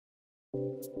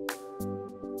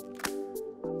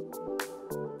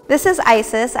This is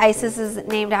Isis. Isis is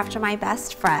named after my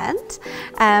best friend.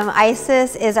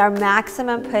 Isis is our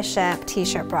maximum push-up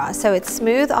t-shirt bra. So it's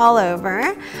smooth all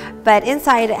over, but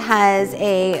inside it has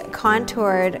a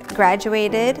contoured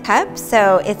graduated cup.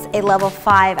 So it's a level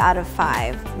 5 out of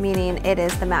 5, meaning it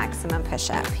is the maximum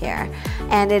push-up here.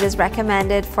 And it is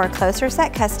recommended for closer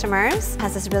set customers. It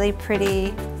has this really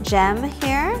pretty gem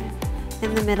here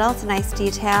in the middle. It's a nice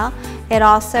detail. It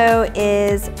also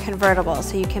is convertible,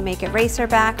 so you can make it racer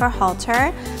back or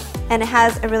halter, and it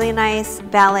has a really nice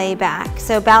ballet back.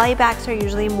 So ballet backs are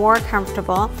usually more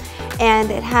comfortable, and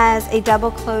it has a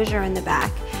double closure in the back.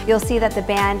 You'll see that the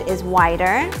band is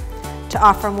wider to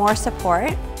offer more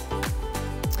support.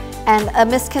 And a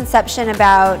misconception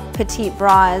about petite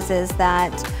bras is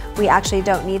that we actually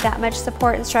don't need that much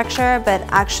support and structure, but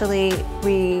actually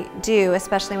we do,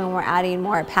 especially when we're adding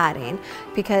more padding,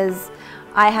 because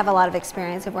I have a lot of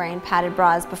experience of wearing padded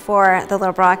bras before the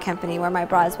Little Bra Company, where my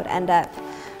bras would end up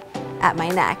at my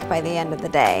neck by the end of the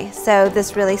day. So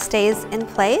this really stays in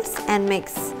place and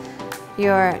makes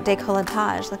your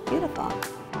décolletage look beautiful.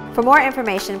 For more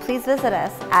information, please visit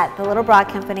us at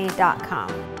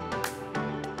thelittlebracompany.com.